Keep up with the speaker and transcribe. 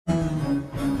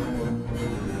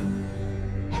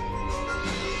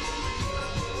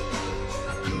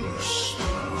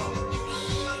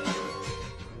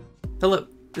Hello,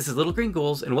 this is Little Green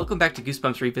Ghouls, and welcome back to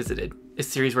Goosebumps Revisited, a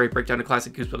series where I break down a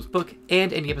classic Goosebumps book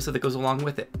and any episode that goes along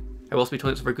with it. I will also be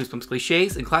telling some of our Goosebumps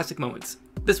cliches and classic moments.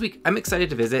 This week, I'm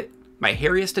excited to visit My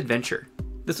Hairiest Adventure.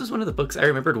 This was one of the books I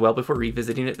remembered well before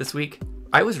revisiting it this week.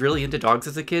 I was really into dogs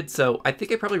as a kid, so I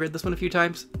think I probably read this one a few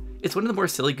times. It's one of the more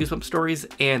silly Goosebumps stories,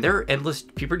 and there are endless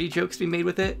puberty jokes being made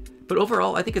with it, but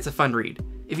overall, I think it's a fun read.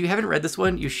 If you haven't read this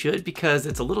one, you should because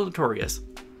it's a little notorious.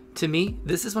 To me,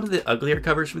 this is one of the uglier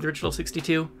covers from the original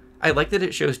 62. I like that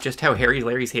it shows just how hairy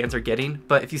Larry's hands are getting,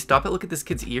 but if you stop and look at this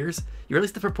kid's ears, you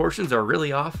realize the proportions are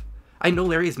really off. I know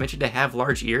Larry is mentioned to have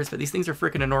large ears, but these things are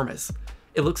freaking enormous.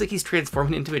 It looks like he's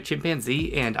transforming into a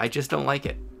chimpanzee, and I just don't like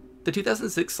it. The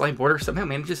 2006 slime border somehow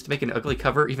manages to make an ugly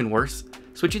cover even worse.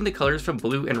 Switching the colors from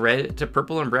blue and red to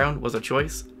purple and brown was a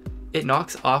choice. It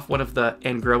knocks off one of the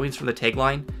 "and growings" from the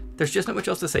tagline. There's just not much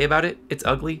else to say about it. It's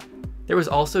ugly. There was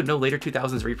also no later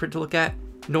 2000s reprint to look at,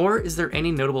 nor is there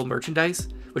any notable merchandise,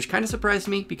 which kind of surprised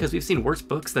me because we've seen worse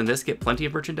books than this get plenty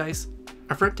of merchandise.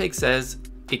 Our front tag says,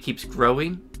 "It keeps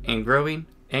growing and growing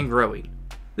and growing."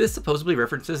 This supposedly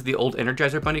references the old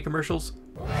Energizer Bunny commercials.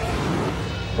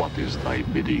 What is thy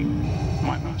bidding,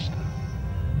 my master?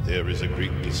 There is a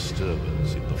great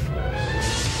disturbance in the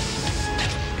force.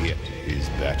 It is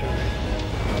battering.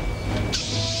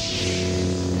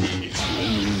 If you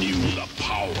only knew the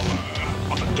power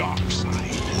of the dark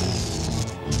side.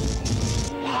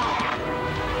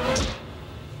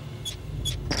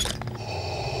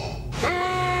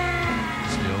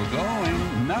 Still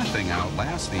going. Nothing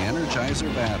outlasts the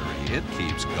Energizer battery. It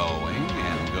keeps going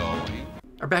and going.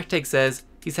 Our back tag says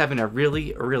he's having a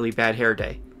really bad hair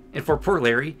day. And for poor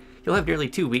Larry, he'll have nearly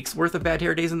 2 weeks worth of bad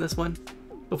hair days in this one.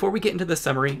 Before we get into the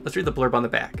summary, let's read the blurb on the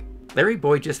back. Larry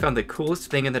Boyd just found the coolest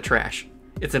thing in the trash.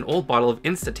 It's an old bottle of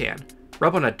Instatan.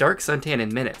 Rub on a dark suntan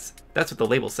in minutes. That's what the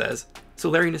label says. So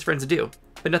Larry and his friends do,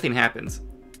 but nothing happens.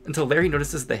 Until Larry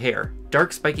notices the hair.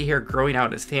 Dark spiky hair growing out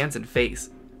in his hands and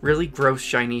face. Really gross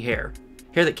shiny hair.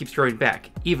 Hair that keeps growing back,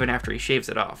 even after he shaves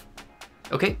it off.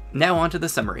 Okay, now on to the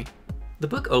summary. The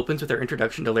book opens with our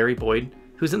introduction to Larry Boyd,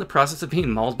 who's in the process of being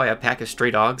mauled by a pack of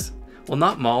stray dogs. Well,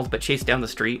 not mauled, but chased down the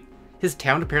street. His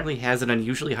town apparently has an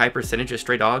unusually high percentage of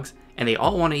stray dogs, and they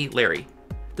all want to eat Larry.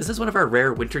 This is one of our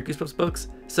rare winter Goosebumps books,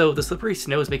 so the slippery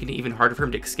snow is making it even harder for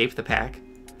him to escape the pack.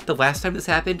 The last time this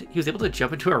happened, he was able to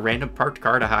jump into a random parked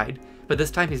car to hide, but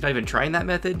this time he's not even trying that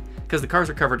method, because the cars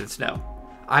are covered in snow.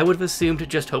 I would have assumed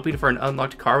just hoping for an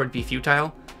unlocked car would be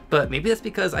futile, but maybe that's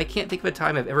because I can't think of a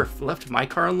time I've ever left my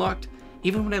car unlocked,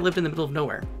 even when I lived in the middle of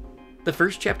nowhere. The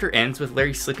first chapter ends with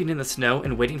Larry slipping in the snow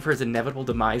and waiting for his inevitable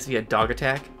demise via dog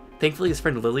attack. Thankfully, his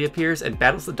friend Lily appears and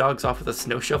battles the dogs off with a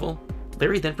snow shovel.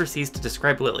 Larry then proceeds to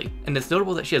describe Lily, and it's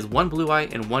notable that she has one blue eye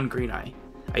and one green eye.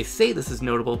 I say this is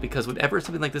notable because whenever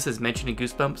something like this is mentioned in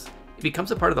Goosebumps, it becomes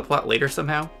a part of the plot later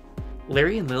somehow.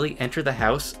 Larry and Lily enter the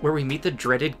house where we meet the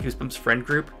dreaded Goosebumps friend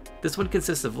group. This one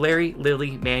consists of Larry,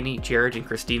 Lily, Manny, Jared, and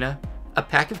Christina. A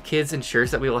pack of kids ensures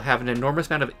that we will have an enormous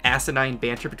amount of asinine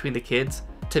banter between the kids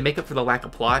to make up for the lack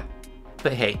of plot.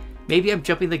 But hey, maybe I'm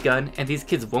jumping the gun and these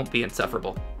kids won't be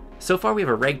insufferable. So far we have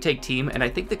a ragtag team, and I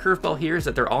think the curveball here is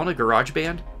that they're all in a garage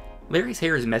band. Larry's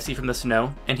hair is messy from the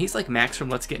snow, and he's like Max from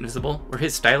Let's Get Invisible, where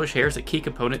his stylish hair is a key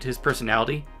component to his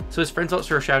personality, so his friends all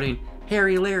start shouting,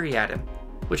 "Harry Larry" at him.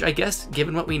 Which I guess,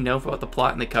 given what we know about the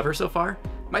plot and the cover so far,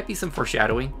 might be some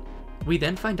foreshadowing. We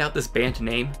then find out this band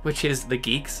name, which is The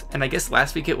Geeks, and I guess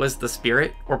last week it was The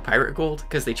Spirit, or Pirate Gold,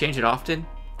 because they change it often.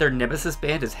 Their nemesis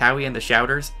band is Howie and the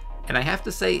Shouters, and I have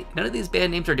to say, none of these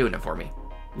band names are doing it for me.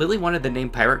 Lily wanted the name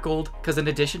Pirate Gold, because in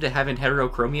addition to having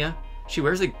heterochromia, she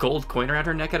wears a gold coin around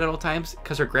her neck at all times,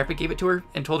 because her grandpa gave it to her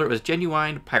and told her it was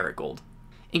genuine pirate gold.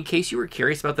 In case you were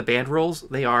curious about the band roles,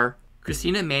 they are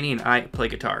Christina, Manny, and I play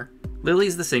guitar.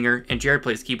 Lily's the singer, and Jared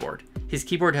plays keyboard. His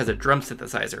keyboard has a drum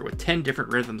synthesizer with 10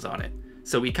 different rhythms on it,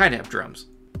 so we kinda have drums.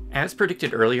 As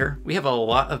predicted earlier, we have a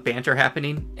lot of banter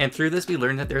happening, and through this we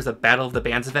learn that there's a Battle of the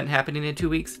Bands event happening in 2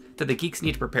 weeks that the geeks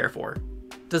need to prepare for.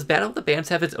 Does Battle of the Bands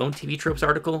have its own TV Tropes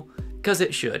article? Cause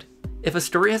it should. If a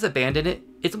story has a band in it,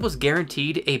 it's almost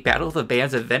guaranteed a Battle of the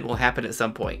Bands event will happen at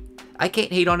some point. I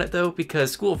can't hate on it though, because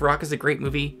School of Rock is a great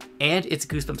movie, and it's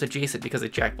Goosebumps adjacent because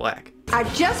of Jack Black.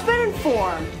 I've just been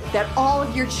informed that all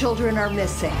of your children are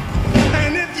missing.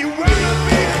 And if you wanna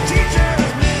be a teacher,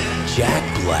 Jack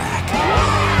Black,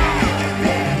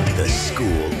 the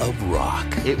School of Rock.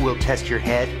 It will test your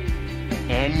head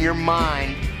and your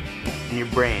mind and your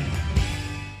brain.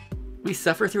 We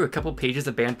suffer through a couple pages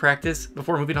of band practice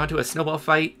before moving on to a snowball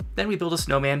fight, then we build a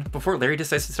snowman before Larry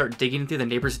decides to start digging through the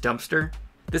neighbor's dumpster.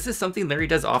 This is something Larry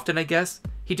does often, I guess.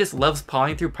 He just loves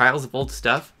pawing through piles of old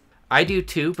stuff. I do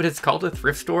too, but it's called a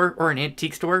thrift store or an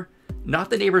antique store, not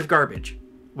the neighbor's garbage.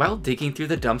 While digging through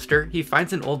the dumpster, he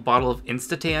finds an old bottle of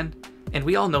Instatan, and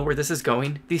we all know where this is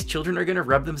going. These children are gonna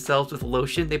rub themselves with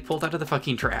lotion they pulled out of the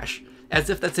fucking trash, as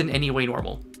if that's in any way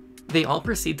normal. They all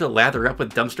proceed to lather up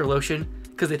with dumpster lotion,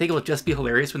 because they think it'll just be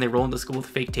hilarious when they roll into school with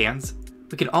fake tans.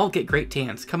 We can all get great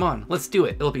tans, come on, let's do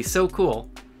it, it'll be so cool.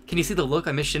 Can you see the look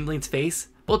on Miss Schindling's face?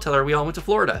 We'll tell her we all went to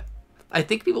Florida. I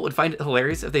think people would find it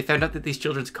hilarious if they found out that these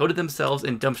children coated themselves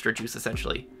in dumpster juice,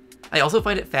 essentially. I also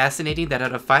find it fascinating that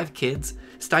out of 5 kids,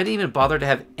 Stein didn't even bother to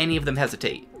have any of them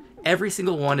hesitate. Every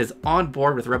single one is on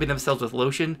board with rubbing themselves with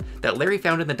lotion that Larry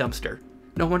found in the dumpster.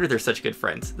 No wonder they're such good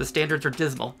friends. The standards are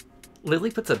dismal.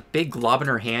 Lily puts a big glob in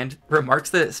her hand, remarks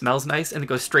that it smells nice, and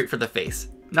goes straight for the face.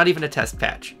 Not even a test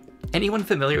patch. Anyone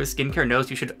familiar with skincare knows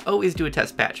you should always do a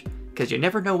test patch, because you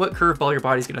never know what curveball your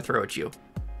body's gonna throw at you.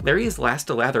 Larry is last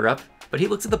to lather up, but he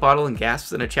looks at the bottle and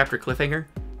gasps in a chapter cliffhanger.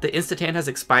 The Instatan has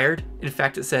expired. In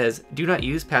fact, it says, do not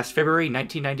use past February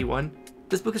 1991.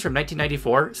 This book is from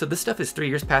 1994, so this stuff is 3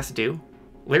 years past due.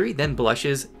 Larry then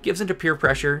blushes, gives into peer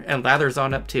pressure, and lathers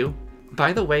on up too.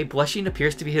 By the way, blushing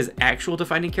appears to be his actual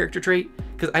defining character trait,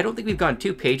 because I don't think we've gone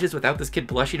 2 pages without this kid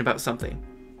blushing about something.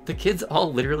 The kids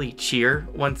all literally cheer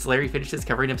once Larry finishes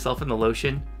covering himself in the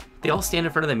lotion. They all stand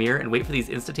in front of the mirror and wait for these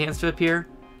Instatans to appear.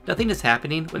 Nothing is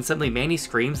happening when suddenly Manny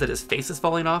screams that his face is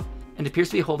falling off and appears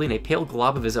to be holding a pale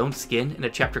glob of his own skin in a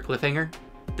chapter cliffhanger.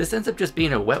 This ends up just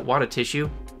being a wet wad of tissue,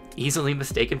 easily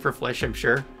mistaken for flesh, I'm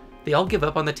sure. They all give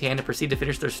up on the tan and proceed to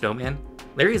finish their snowman.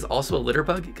 Larry is also a litter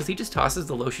bug because he just tosses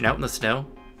the lotion out in the snow.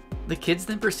 The kids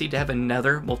then proceed to have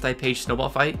another multi-page snowball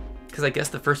fight because I guess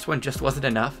the first one just wasn't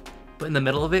enough. But in the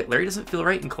middle of it, Larry doesn't feel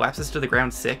right and collapses to the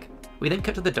ground sick. We then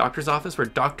cut to the doctor's office where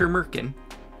Dr. Merkin,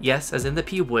 yes, as in the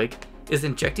pube wig, is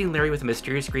injecting Larry with a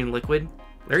mysterious green liquid.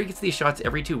 Larry gets these shots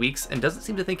every 2 weeks and doesn't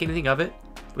seem to think anything of it.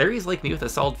 Larry is like me with a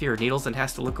solid fear of needles and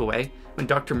has to look away when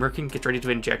Dr. Merkin gets ready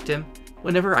to inject him.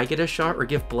 Whenever I get a shot or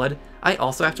give blood, I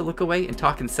also have to look away and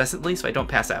talk incessantly so I don't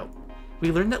pass out.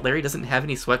 We learn that Larry doesn't have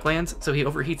any sweat glands, so he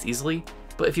overheats easily,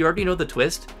 but if you already know the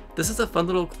twist, this is a fun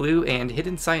little clue and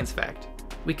hidden science fact.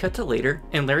 We cut to later,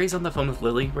 and Larry's on the phone with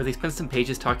Lily, where they spend some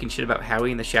pages talking shit about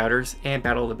Howie and the Shouters and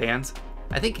Battle of the Bands.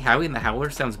 I think Howie and the Howler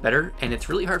sounds better, and it's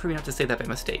really hard for me not to say that by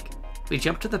mistake. We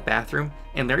jump to the bathroom,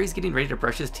 and Larry's getting ready to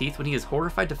brush his teeth when he is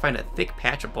horrified to find a thick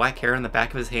patch of black hair on the back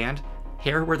of his hand.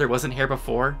 Hair where there wasn't hair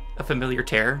before, a familiar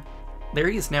terror.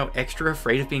 Larry is now extra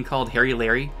afraid of being called Hairy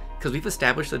Larry, because we've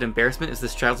established that embarrassment is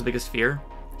this child's biggest fear.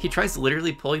 He tries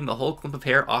literally pulling the whole clump of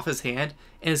hair off his hand,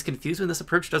 and is confused when this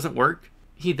approach doesn't work.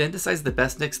 He then decides the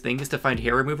best next thing is to find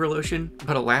hair remover lotion,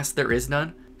 but alas, there is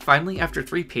none. Finally, after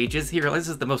 3 pages, he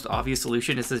realizes the most obvious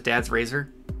solution is his dad's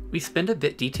razor. We spend a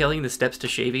bit detailing the steps to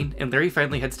shaving, and Larry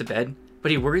finally heads to bed,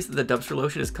 but he worries that the dumpster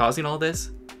lotion is causing all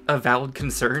this. A valid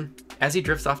concern. As he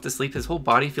drifts off to sleep, his whole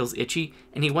body feels itchy,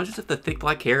 and he wonders if the thick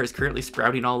black hair is currently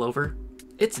sprouting all over.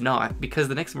 It's not, because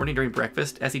the next morning during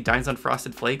breakfast, as he dines on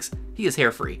Frosted Flakes, he is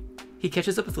hair-free. He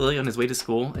catches up with Lily on his way to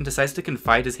school and decides to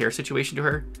confide his hair situation to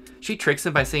her. She tricks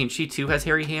him by saying she too has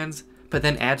hairy hands, but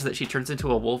then adds that she turns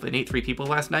into a wolf and ate 3 people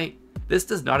last night. This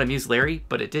does not amuse Larry,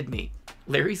 but it did me.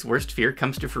 Larry's worst fear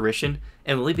comes to fruition,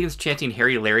 and Lily begins chanting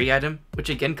Hairy Larry at him, which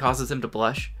again causes him to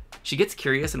blush. She gets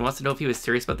curious and wants to know if he was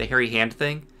serious about the hairy hand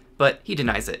thing, but he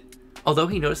denies it, although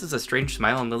he notices a strange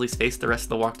smile on Lily's face the rest of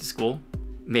the walk to school.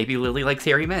 Maybe Lily likes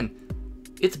hairy men.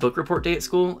 It's book report day at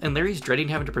school, and Larry's dreading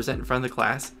having to present in front of the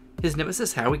class. His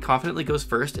nemesis Howie confidently goes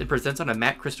first and presents on a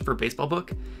Matt Christopher baseball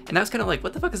book, and I was kind of like,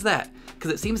 what the fuck is that?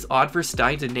 Because it seems odd for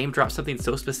Stein to name drop something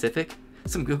so specific.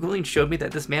 Some Googling showed me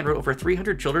that this man wrote over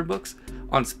 300 children's books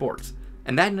on sports,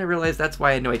 and then I realized that's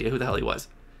why I had no idea who the hell he was.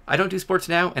 I don't do sports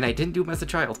now, and I didn't do them as a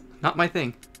child. Not my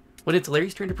thing. When it's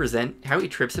Larry's turn to present, Howie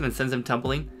trips him and sends him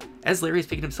tumbling. As Larry's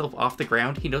picking himself off the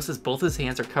ground, he notices both his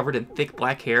hands are covered in thick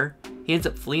black hair. He ends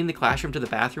up fleeing the classroom to the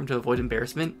bathroom to avoid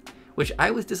embarrassment, which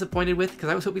I was disappointed with because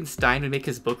I was hoping Stein would make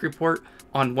his book report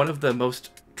on one of the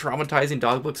most traumatizing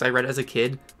dog books I read as a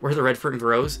kid, Where the Red Fern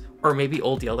Grows, or maybe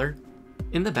Old Yeller.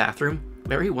 In the bathroom,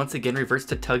 Larry once again reverts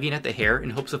to tugging at the hair in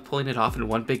hopes of pulling it off in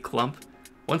one big clump.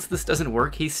 Once this doesn't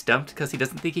work, he's stumped because he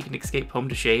doesn't think he can escape home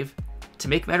to shave. To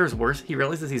make matters worse, he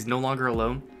realizes he's no longer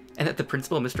alone, and that the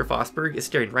principal, Mr. Fosberg, is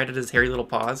staring right at his hairy little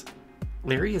paws.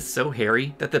 Larry is so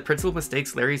hairy that the principal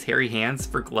mistakes Larry's hairy hands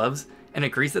for gloves and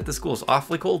agrees that the school's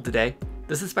awfully cold today.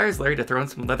 This inspires Larry to throw on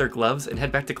some leather gloves and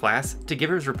head back to class to give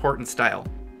her his report in style.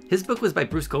 His book was by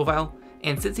Bruce Covile,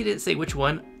 and since he didn't say which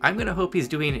one, I'm gonna hope he's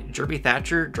doing Jeremy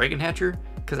Thatcher, Dragon Hatcher,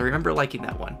 because I remember liking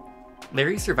that one.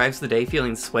 Larry survives the day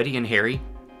feeling sweaty and hairy.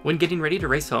 When getting ready to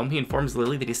race home, he informs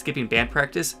Lily that he's skipping band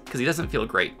practice because he doesn't feel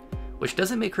great, which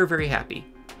doesn't make her very happy.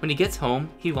 When he gets home,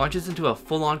 he launches into a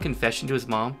full-on confession to his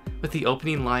mom with the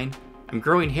opening line, "I'm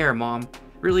growing hair, Mom.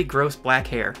 Really gross black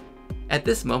hair." At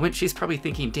this moment, she's probably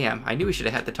thinking, damn, I knew we should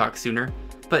have had the talk sooner.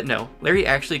 But no, Larry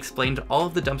actually explained all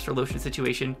of the dumpster lotion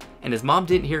situation, and his mom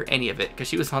didn't hear any of it because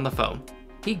she was on the phone.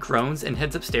 He groans and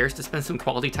heads upstairs to spend some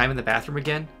quality time in the bathroom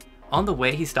again. On the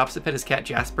way, he stops to pet his cat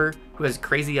Jasper, who has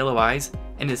crazy yellow eyes,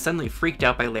 and is suddenly freaked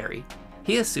out by Larry.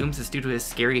 He assumes it's due to his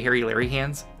scary hairy Larry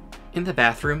hands. In the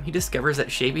bathroom, he discovers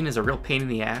that shaving is a real pain in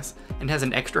the ass, and has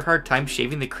an extra hard time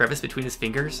shaving the crevice between his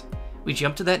fingers. We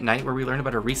jump to that night where we learn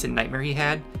about a recent nightmare he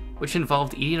had, which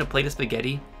involved eating a plate of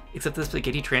spaghetti, except the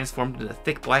spaghetti transformed into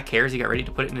thick black hairs he got ready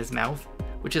to put in his mouth,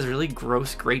 which is really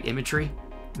gross, great imagery.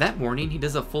 That morning, he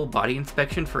does a full body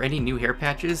inspection for any new hair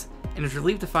patches, and is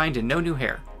relieved to find no new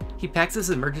hair. He packs his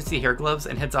emergency hair gloves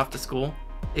and heads off to school,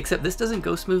 except this doesn't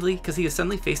go smoothly because he is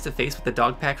suddenly face to face with the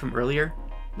dog pack from earlier.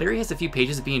 Larry has a few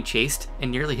pages of being chased and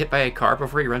nearly hit by a car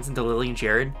before he runs into Lily and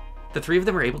Jared. The three of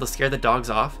them are able to scare the dogs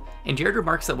off, and Jared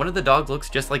remarks that one of the dogs looks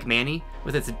just like Manny,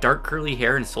 with its dark curly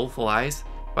hair and soulful eyes.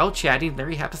 While chatting,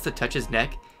 Larry happens to touch his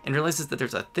neck and realizes that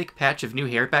there's a thick patch of new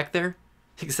hair back there.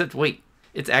 Except wait,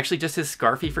 it's actually just his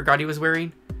scarf he forgot he was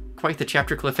wearing? Quite the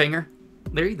chapter cliffhanger.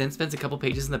 Larry then spends a couple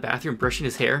pages in the bathroom brushing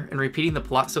his hair and repeating the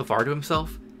plot so far to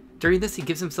himself. During this, he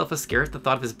gives himself a scare at the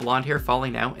thought of his blonde hair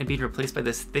falling out and being replaced by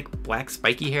this thick black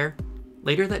spiky hair.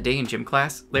 Later that day in gym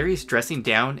class, Larry is dressing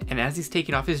down, and as he's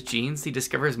taking off his jeans, he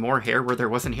discovers more hair where there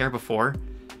wasn't hair before.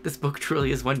 This book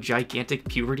truly is one gigantic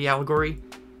puberty allegory.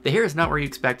 The hair is not where you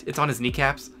expect, it's on his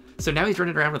kneecaps, so now he's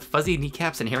running around with fuzzy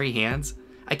kneecaps and hairy hands.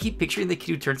 I keep picturing the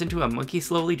kid who turns into a monkey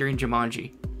slowly during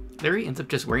Jumanji. Larry ends up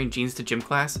just wearing jeans to gym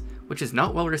class, which is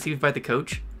not well received by the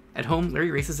coach. At home,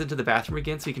 Larry races into the bathroom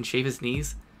again so he can shave his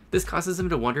knees. This causes him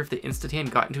to wonder if the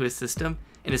Instatan got into his system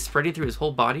and is spreading through his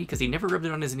whole body because he never rubbed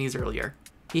it on his knees earlier.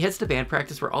 He heads to band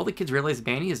practice where all the kids realize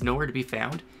Manny is nowhere to be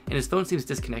found and his phone seems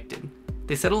disconnected.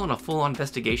 They settle on a full-on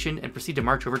investigation and proceed to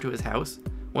march over to his house.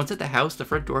 Once at the house, the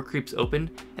front door creeps open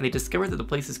and they discover that the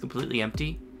place is completely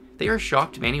empty. They are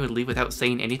shocked Manny would leave without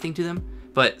saying anything to them,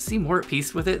 but seem more at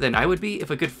peace with it than I would be if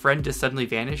a good friend just suddenly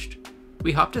vanished.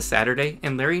 We hop to Saturday,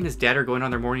 and Larry and his dad are going on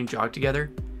their morning jog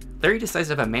together. Larry decides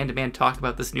to have a man-to-man talk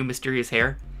about this new mysterious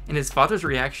hair, and his father's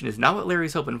reaction is not what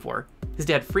Larry's hoping for. His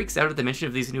dad freaks out at the mention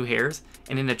of these new hairs,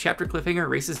 and in a chapter cliffhanger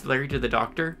races Larry to the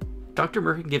doctor. Dr.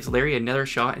 Merkin gives Larry another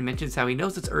shot and mentions how he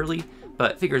knows it's early,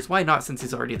 but figures why not since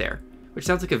he's already there, which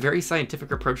sounds like a very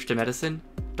scientific approach to medicine.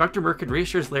 Dr. Merkin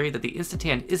reassures Larry that the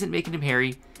Instatan isn't making him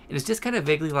hairy, and is just kind of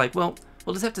vaguely like, well,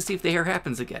 we'll just have to see if the hair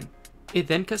happens again. It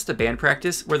then cuts to band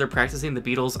practice, where they're practicing the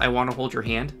Beatles' I Wanna Hold Your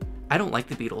Hand. I don't like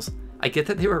the Beatles. I get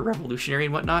that they were revolutionary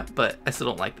and whatnot, but I still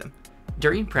don't like them.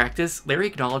 During practice, Larry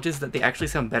acknowledges that they actually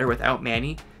sound better without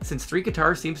Manny, since 3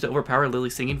 guitars seems to overpower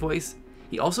Lily's singing voice.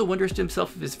 He also wonders to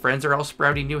himself if his friends are all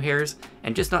sprouting new hairs,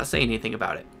 and just not saying anything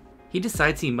about it. He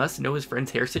decides he must know his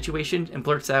friend's hair situation, and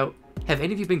blurts out, "Have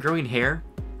any of you been growing hair?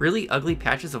 Really ugly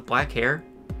patches of black hair?"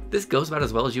 This goes about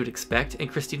as well as you would expect,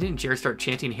 and Christina and Jared start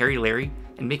chanting Harry Larry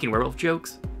and making werewolf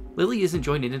jokes. Lily isn't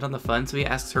joining in on the fun, so he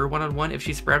asks her one-on-one if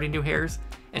she's sprouting new hairs,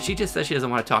 and she just says she doesn't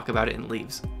want to talk about it and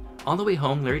leaves. On the way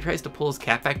home, Larry tries to pull his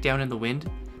cap back down in the wind,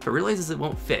 but realizes it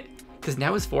won't fit, because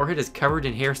now his forehead is covered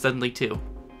in hair suddenly too.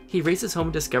 He races home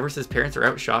and discovers his parents are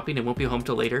out shopping and won't be home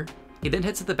till later. He then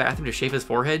heads to the bathroom to shave his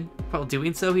forehead. While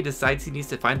doing so, he decides he needs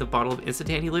to find the bottle of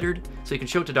Instatan he littered, so he can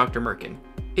show it to Dr. Merkin.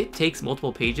 It takes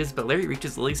multiple pages, but Larry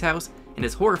reaches Lily's house and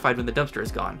is horrified when the dumpster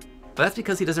is gone. But that's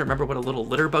because he doesn't remember what a little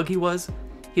litter bug he was.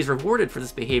 He's rewarded for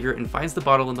this behavior and finds the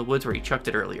bottle in the woods where he chucked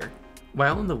it earlier.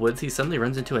 While in the woods, he suddenly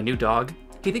runs into a new dog.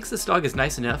 He thinks this dog is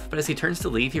nice enough, but as he turns to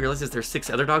leave, he realizes there's 6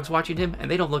 other dogs watching him, and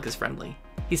they don't look as friendly.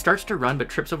 He starts to run but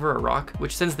trips over a rock,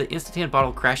 which sends the Instatan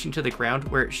bottle crashing to the ground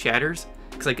where it shatters,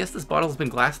 because I guess this bottle's been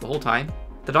glass the whole time.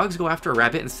 The dogs go after a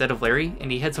rabbit instead of Larry,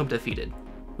 and he heads home defeated.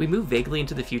 We move vaguely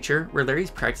into the future, where Larry's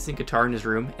practicing guitar in his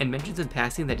room and mentions in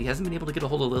passing that he hasn't been able to get a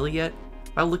hold of Lily yet.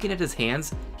 While looking at his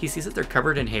hands, he sees that they're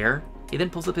covered in hair. He then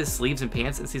pulls up his sleeves and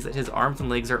pants and sees that his arms and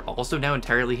legs are also now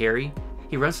entirely hairy.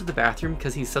 He runs to the bathroom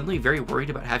because he's suddenly very worried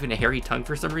about having a hairy tongue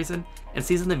for some reason, and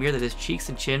sees in the mirror that his cheeks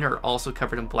and chin are also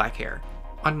covered in black hair.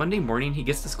 On Monday morning, he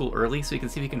gets to school early so he can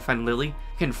see if he can find Lily,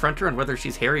 confront her on whether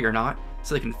she's hairy or not,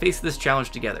 so they can face this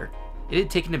challenge together. It had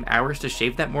taken him hours to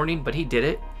shave that morning, but he did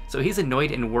it, so he's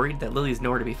annoyed and worried that Lily's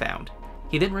nowhere to be found.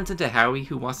 He then runs into Howie,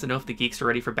 who wants to know if the geeks are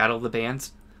ready for Battle of the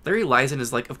Bands. Larry lies and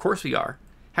is like, of course we are.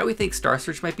 Howie thinks Star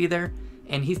Search might be there,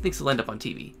 and he thinks he'll end up on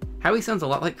TV. Howie sounds a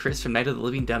lot like Chris from Night of the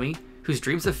Living Dummy, whose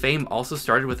dreams of fame also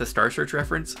started with a Star Search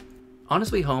reference. On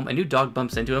his way home, a new dog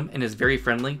bumps into him and is very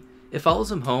friendly. It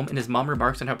follows him home, and his mom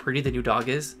remarks on how pretty the new dog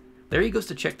is. Larry goes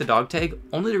to check the dog tag,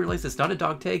 only to realize it's not a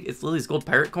dog tag, it's Lily's gold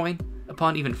pirate coin.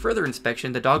 Upon even further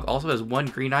inspection, the dog also has one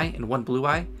green eye and one blue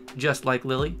eye, just like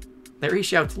Lily. Larry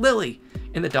shouts, "Lily!"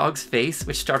 in the dog's face,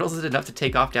 which startles it enough to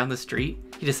take off down the street.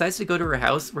 He decides to go to her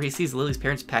house, where he sees Lily's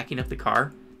parents packing up the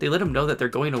car. They let him know that they're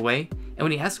going away, and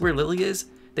when he asks where Lily is,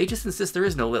 they just insist there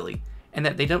is no Lily, and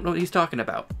that they don't know what he's talking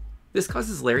about. This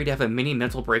causes Larry to have a mini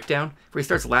mental breakdown, where he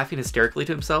starts laughing hysterically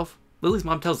to himself. Lily's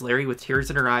mom tells Larry with tears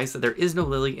in her eyes that there is no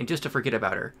Lily and just to forget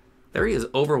about her. Larry is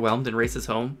overwhelmed and races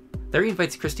home. Larry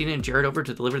invites Christina and Jared over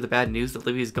to deliver the bad news that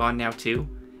Livy is gone now too,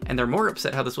 and they're more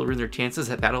upset how this will ruin their chances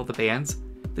at Battle of the Bands.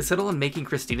 They settle on making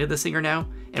Christina the singer now,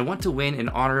 and want to win in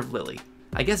honor of Lily.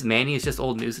 I guess Manny is just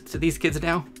old news to these kids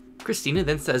now. Christina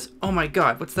then says, "Oh my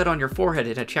god, what's that on your forehead?"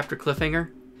 in a chapter cliffhanger.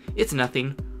 It's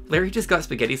nothing. Larry just got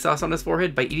spaghetti sauce on his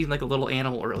forehead by eating like a little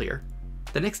animal earlier.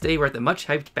 The next day we're at the much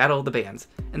hyped Battle of the Bands,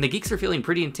 and the geeks are feeling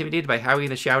pretty intimidated by Howie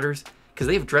and the Shouters, because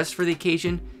they have dressed for the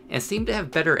occasion and seem to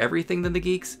have better everything than the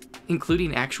geeks,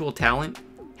 including actual talent.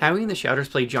 Howie and the Shouters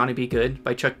play Johnny Be Good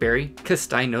by Chuck Berry, because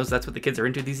Stein knows that's what the kids are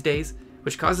into these days,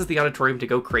 which causes the auditorium to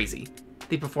go crazy.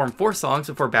 They perform 4 songs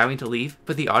before bowing to leave,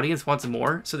 but the audience wants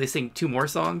more, so they sing 2 more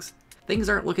songs. Things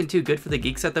aren't looking too good for the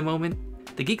geeks at the moment.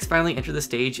 The geeks finally enter the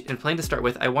stage and plan to start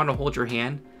with "I Want to Hold Your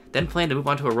Hand," then plan to move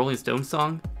on to a Rolling Stones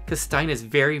song, because Stein is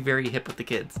very, very hip with the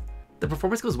kids. The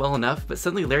performance goes well enough, but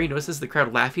suddenly Larry notices the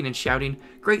crowd laughing and shouting,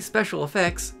 "Great special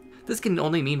effects!" This can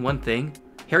only mean one thing: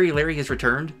 Harry Larry has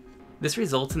returned. This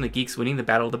results in the geeks winning the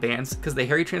Battle of the Bands, because the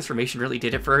Harry transformation really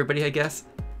did it for everybody, I guess.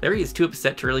 Larry is too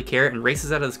upset to really care and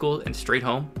races out of the school and straight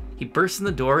home. He bursts in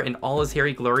the door in all his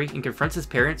Harry glory and confronts his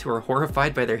parents, who are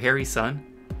horrified by their Harry son.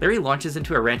 Larry launches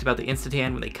into a rant about the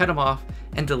Instantan when they cut him off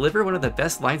and deliver one of the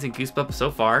best lines in Goosebumps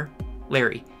so far.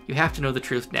 "Larry, you have to know the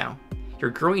truth now. You're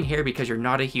growing hair because you're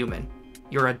not a human.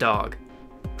 You're a dog."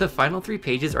 The final 3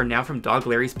 pages are now from Dog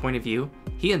Larry's point of view.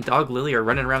 He and Dog Lily are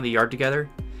running around the yard together.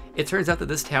 It turns out that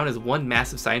this town is one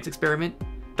massive science experiment.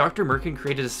 Dr. Merkin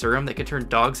created a serum that could turn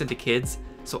dogs into kids,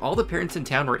 so all the parents in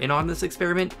town were in on this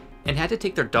experiment and had to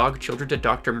take their dog children to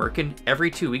Dr. Merkin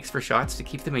every 2 weeks for shots to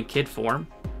keep them in kid form.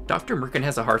 Dr. Merkin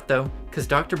has a heart though, because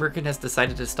Dr. Merkin has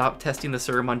decided to stop testing the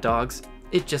serum on dogs.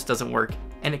 It just doesn't work,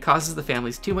 and it causes the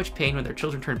families too much pain when their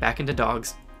children turn back into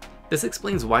dogs. This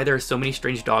explains why there are so many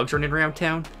strange dogs running around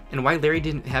town, and why Larry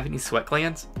didn't have any sweat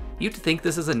glands. You'd think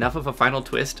this is enough of a final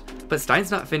twist, but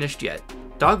Stein's not finished yet.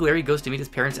 Dog Larry goes to meet his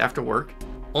parents after work,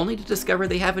 only to discover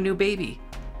they have a new baby.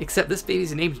 Except this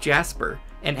baby's named Jasper,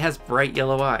 and has bright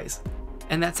yellow eyes.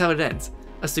 And that's how it ends.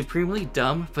 A supremely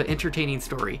dumb but entertaining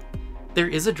story. There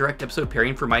is a direct episode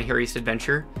pairing for My Hairiest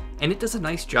Adventure, and it does a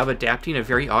nice job adapting a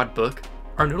very odd book.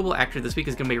 Our notable actor this week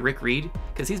is going to be Rick Reed,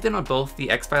 because he's been on both The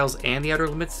X-Files and The Outer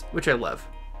Limits, which I love.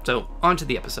 So, on to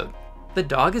the episode. The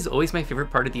dog is always my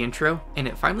favorite part of the intro, and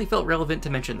it finally felt relevant to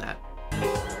mention that.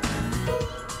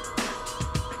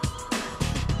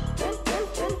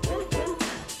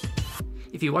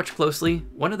 If you watch closely,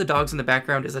 one of the dogs in the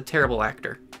background is a terrible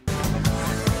actor.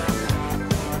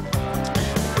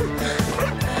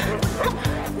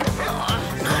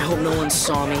 I hope no one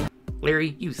saw me.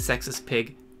 Larry, you sexist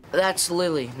pig. That's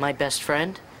Lily, my best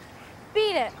friend.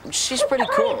 Beat it. She's pretty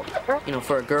cool, you know,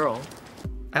 for a girl.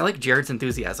 I like Jared's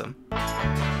enthusiasm.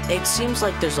 It seems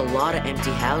like there's a lot of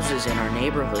empty houses in our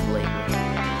neighborhood lately.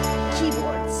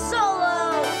 Keyboard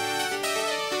solo.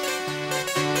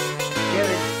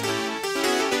 Jared.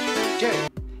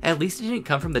 At least it didn't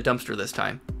come from the dumpster this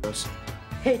time.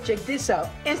 Hey, check this out.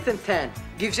 Instant 10.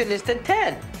 Gives you an instant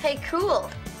 10. Hey, cool.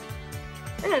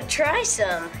 I'm gonna try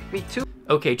some. Me too.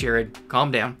 Okay, Jared,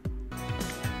 calm down.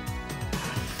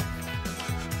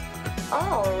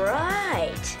 All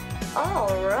right.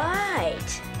 All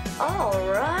right. All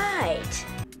right.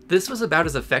 This was about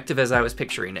as effective as I was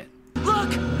picturing it.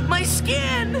 Look! My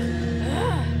skin!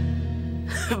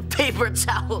 Paper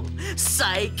towel!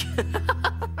 Psych!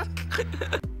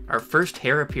 Our first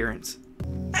hair appearance.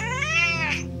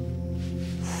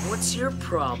 What's your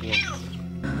problem?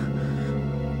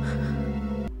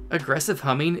 Aggressive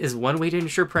humming is one way to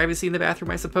ensure privacy in the bathroom,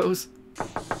 I suppose.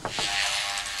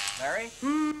 Larry?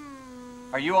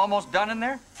 Are you almost done in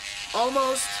there?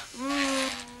 Almost.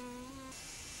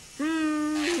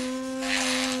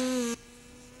 Jeez.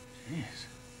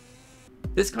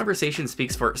 This conversation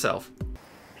speaks for itself.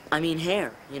 I mean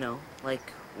hair, you know,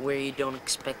 like where you don't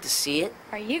expect to see it.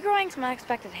 Are you growing some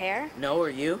unexpected hair? No, are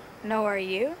you? No, are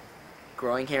you?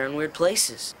 Growing hair in weird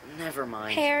places. Never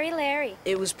mind. Harry Larry.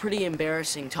 It was pretty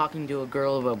embarrassing talking to a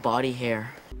girl about body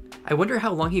hair. I wonder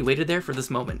how long he waited there for this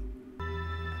moment.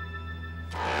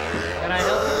 Can I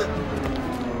help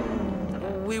you?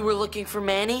 We were looking for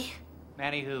Manny.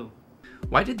 Manny who?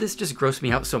 Why did this just gross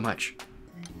me out so much?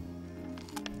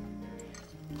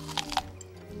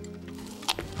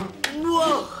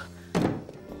 Whoa!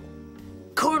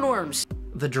 Cornworms!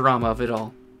 The drama of it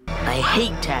all. I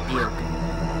hate tapioca.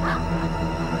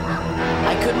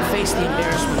 I couldn't face the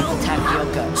embarrassment of the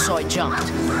tapioca, so I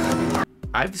jumped.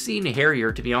 I've seen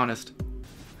hairier, to be honest.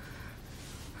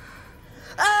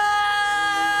 Ah!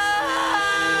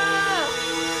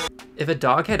 If a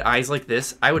dog had eyes like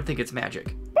this, I would think it's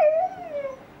magic.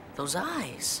 Those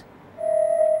eyes.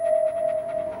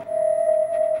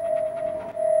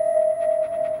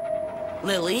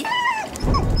 Lily?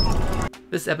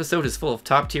 This episode is full of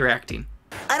top-tier acting.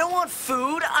 I don't want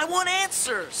food, I want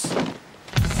answers!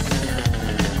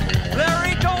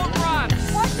 Larry, don't run!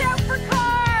 Watch out for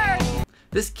cars!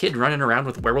 This kid running around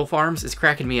with werewolf arms is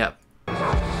cracking me up. What's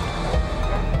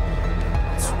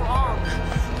wrong?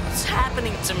 What's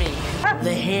happening to me?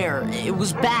 The hair, it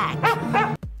was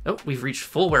back. Oh, we've reached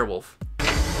full werewolf.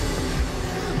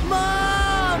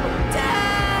 Mom!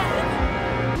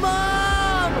 Dad!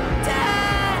 Mom!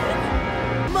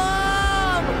 Dad!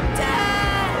 Mom!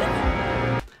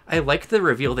 Dad! I liked the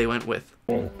reveal they went with.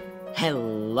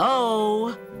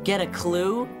 Hello? Get a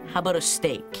clue? How about a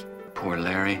steak? Poor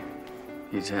Larry.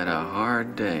 He's had a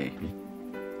hard day.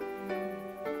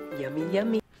 Yummy,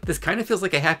 yummy. This kind of feels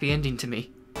like a happy ending to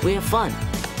me. We have fun.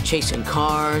 Chasing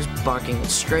cars, barking at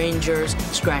strangers,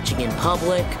 scratching in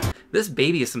public. This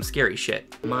baby is some scary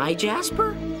shit. My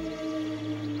Jasper?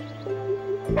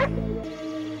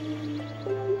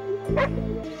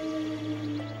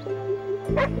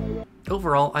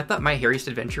 Overall, I thought My Hairiest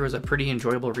Adventure was a pretty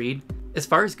enjoyable read. As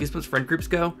far as Goosebumps friend groups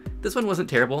go, this one wasn't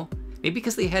terrible. Maybe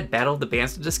because they had Battle of the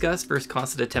Bands to discuss versus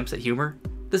constant attempts at humor.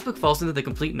 This book falls into the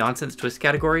complete nonsense twist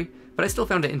category, but I still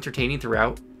found it entertaining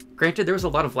throughout. Granted, there was a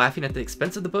lot of laughing at the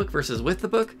expense of the book versus with the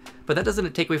book, but that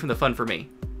doesn't take away from the fun for me.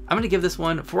 I'm going to give this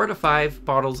one 4 out of 5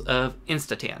 bottles of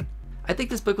Instatan. I think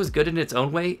this book was good in its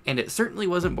own way, and it certainly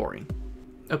wasn't boring.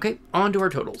 Okay, on to our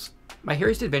totals. My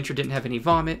Hairiest Adventure didn't have any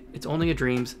vomit, It's Only a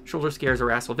Dreams, shoulder scares,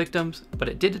 or asshole victims, but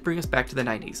it did bring us back to the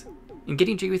 90s. In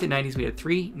getting jiggy with the 90s, we had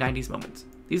 3 90s moments.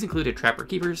 These included Trapper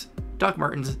Keepers, Doc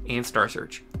Martens, and Star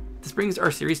Search. This brings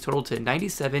our series total to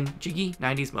 97 jiggy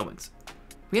 90s moments.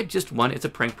 We had just one It's a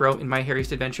Prank Bro in My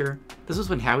Hairiest Adventure. This was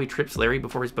when Howie trips Larry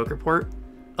before his book report.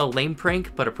 A lame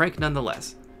prank, but a prank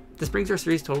nonetheless. This brings our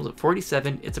series total to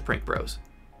 47 It's a Prank Bros.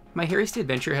 My Hairiest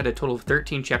Adventure had a total of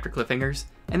 13 chapter cliffhangers,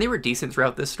 and they were decent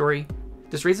throughout this story.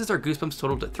 This raises our Goosebumps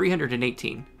total to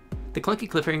 318. The clunky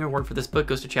cliffhanger award for this book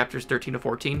goes to chapters 13 to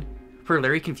 14, where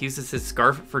Larry confuses his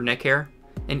scarf for neck hair.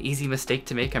 An easy mistake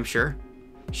to make, I'm sure.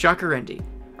 Shocker ending.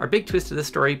 Our big twist to this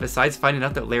story, besides finding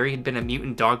out that Larry had been a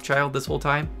mutant dog child this whole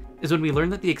time, is when we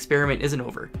learn that the experiment isn't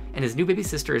over, and his new baby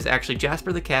sister is actually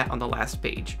Jasper the cat on the last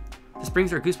page. This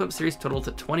brings our Goosebumps series total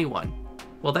to 21.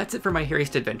 Well, that's it for My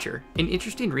Hairiest Adventure. An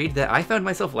interesting read that I found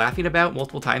myself laughing about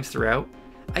multiple times throughout.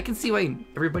 I can see why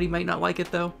everybody might not like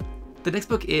it though. The next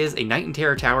book is A Night in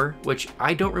Terror Tower, which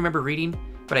I don't remember reading,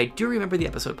 but I do remember the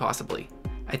episode possibly.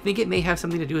 I think it may have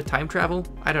something to do with time travel,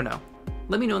 I don't know.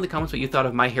 Let me know in the comments what you thought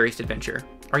of My Hairiest Adventure.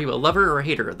 Are you a lover or a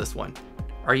hater of this one?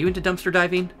 Are you into dumpster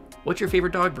diving? What's your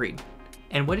favorite dog breed?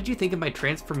 And what did you think of my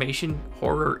transformation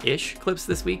horror-ish clips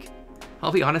this week?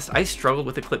 I'll be honest, I struggled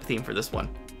with the clip theme for this one.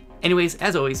 Anyways,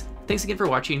 as always, thanks again for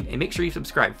watching, and make sure you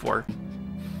subscribe for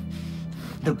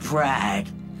The pride,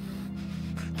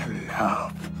 the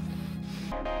love,